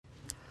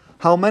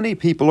How many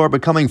people are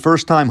becoming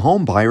first-time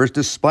home buyers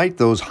despite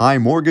those high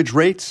mortgage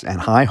rates and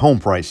high home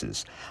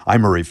prices?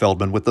 I'm Murray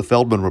Feldman with the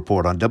Feldman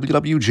Report on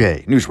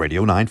WWJ News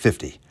Radio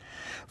 950.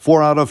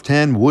 4 out of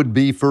 10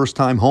 would-be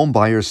first-time home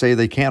buyers say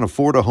they can't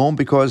afford a home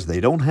because they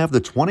don't have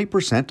the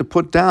 20% to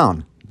put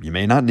down. You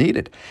may not need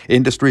it.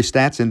 Industry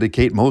stats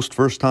indicate most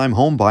first-time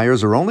home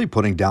buyers are only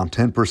putting down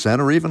 10%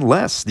 or even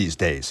less these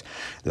days.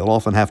 They'll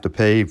often have to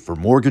pay for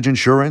mortgage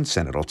insurance,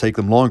 and it'll take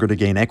them longer to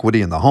gain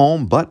equity in the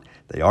home, but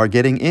they are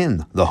getting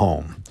in the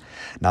home.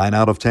 9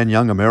 out of 10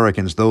 young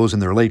Americans, those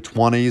in their late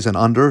 20s and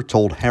under,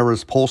 told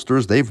Harris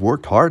pollsters they've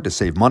worked hard to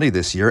save money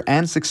this year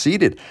and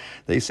succeeded.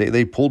 They say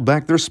they pulled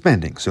back their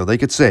spending so they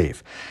could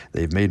save.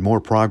 They've made more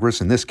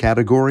progress in this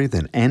category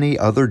than any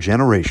other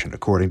generation,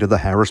 according to the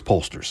Harris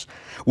pollsters.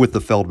 With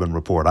the Feldman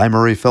Report, I'm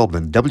Murray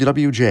Feldman,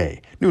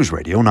 WWJ News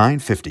Radio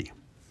 950.